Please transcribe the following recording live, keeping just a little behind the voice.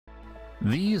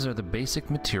These are the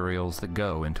basic materials that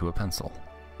go into a pencil: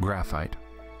 graphite,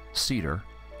 cedar,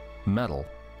 metal,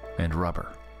 and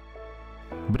rubber.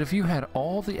 But if you had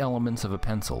all the elements of a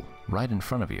pencil right in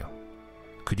front of you,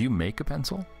 could you make a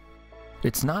pencil?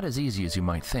 It's not as easy as you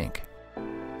might think.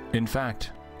 In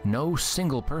fact, no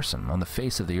single person on the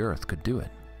face of the earth could do it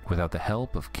without the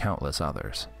help of countless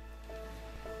others.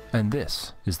 And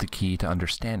this is the key to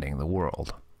understanding the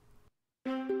world.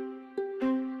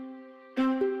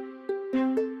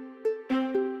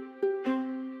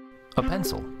 A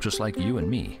pencil, just like you and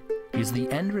me, is the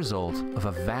end result of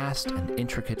a vast and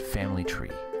intricate family tree,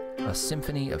 a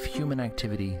symphony of human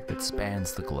activity that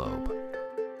spans the globe.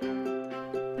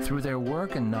 Through their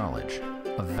work and knowledge,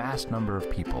 a vast number of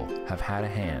people have had a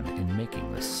hand in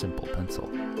making this simple pencil.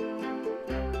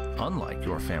 Unlike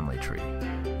your family tree,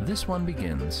 this one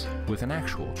begins with an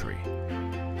actual tree.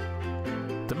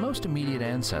 The most immediate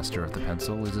ancestor of the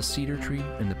pencil is a cedar tree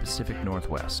in the Pacific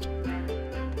Northwest.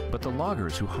 But the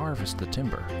loggers who harvest the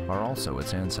timber are also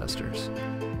its ancestors.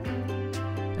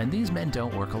 And these men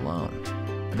don't work alone.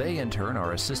 They, in turn,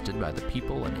 are assisted by the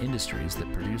people and industries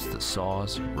that produce the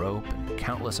saws, rope, and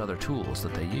countless other tools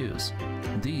that they use.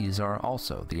 These are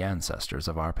also the ancestors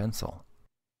of our pencil.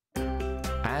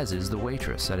 As is the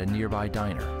waitress at a nearby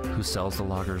diner who sells the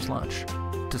loggers lunch,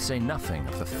 to say nothing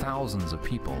of the thousands of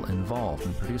people involved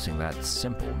in producing that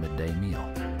simple midday meal.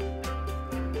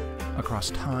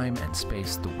 Across time and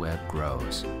space, the web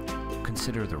grows.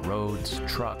 Consider the roads,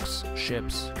 trucks,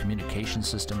 ships, communication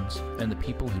systems, and the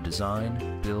people who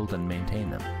design, build, and maintain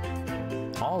them.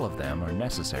 All of them are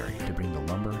necessary to bring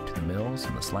the lumber to the mills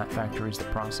and the slat factories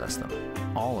that process them.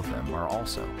 All of them are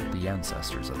also the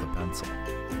ancestors of the pencil.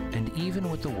 And even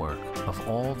with the work of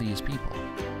all these people,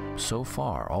 so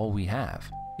far all we have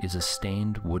is a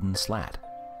stained wooden slat,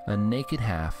 a naked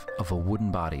half of a wooden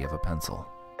body of a pencil.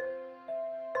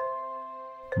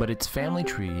 But its family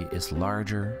tree is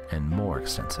larger and more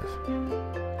extensive.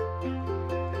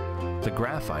 The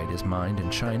graphite is mined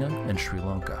in China and Sri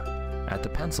Lanka. At the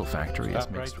pencil factory, it's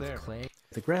mixed with clay.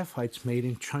 The graphite's made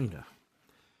in China.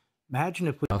 Imagine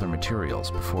if other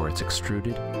materials before it's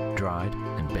extruded, dried,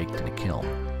 and baked in a kiln.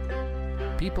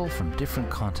 People from different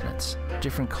continents,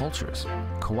 different cultures,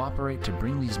 cooperate to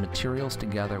bring these materials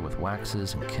together with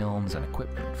waxes and kilns and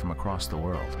equipment from across the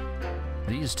world.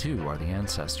 These too are the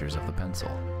ancestors of the pencil.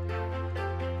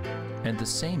 And the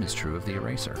same is true of the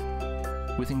eraser.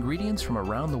 With ingredients from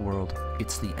around the world,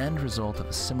 it's the end result of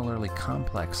a similarly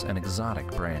complex and exotic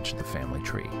branch of the family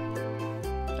tree.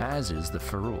 As is the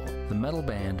ferrule, the metal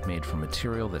band made from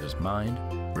material that is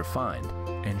mined, refined,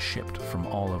 and shipped from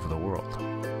all over the world.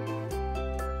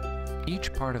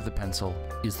 Each part of the pencil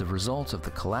is the result of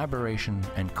the collaboration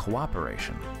and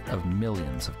cooperation of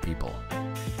millions of people.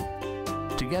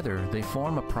 Together, they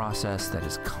form a process that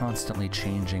is constantly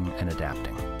changing and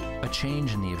adapting. A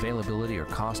change in the availability or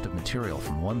cost of material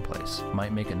from one place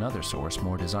might make another source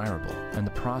more desirable, and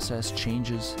the process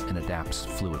changes and adapts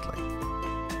fluidly.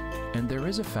 And there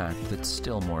is a fact that's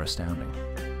still more astounding: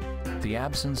 the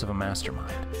absence of a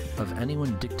mastermind, of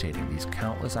anyone dictating these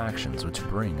countless actions which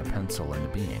bring a pencil into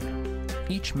being.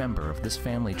 Each member of this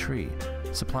family tree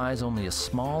supplies only a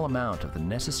small amount of the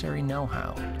necessary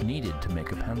know-how needed to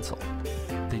make a pencil.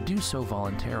 They do so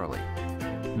voluntarily,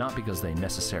 not because they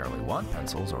necessarily want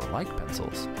pencils or like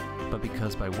pencils, but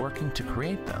because by working to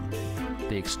create them,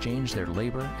 they exchange their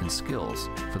labor and skills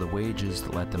for the wages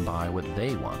that let them buy what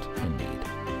they want and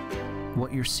need.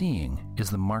 What you're seeing is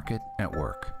the market at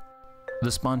work.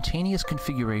 The spontaneous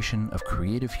configuration of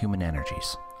creative human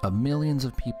energies, of millions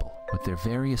of people with their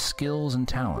various skills and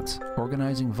talents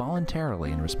organizing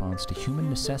voluntarily in response to human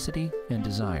necessity and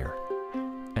desire,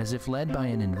 as if led by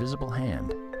an invisible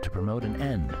hand to promote an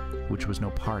end which was no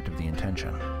part of the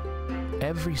intention.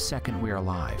 Every second we are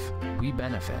alive, we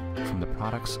benefit from the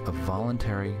products of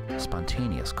voluntary,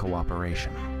 spontaneous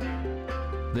cooperation.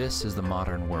 This is the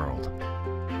modern world.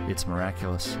 It's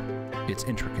miraculous, it's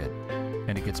intricate,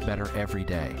 and it gets better every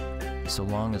day, so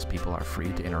long as people are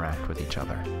free to interact with each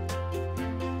other.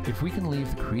 If we can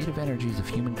leave the creative energies of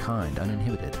humankind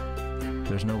uninhibited,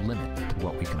 there's no limit to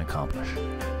what we can accomplish.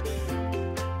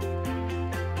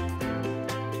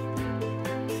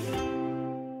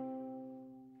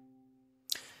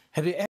 have you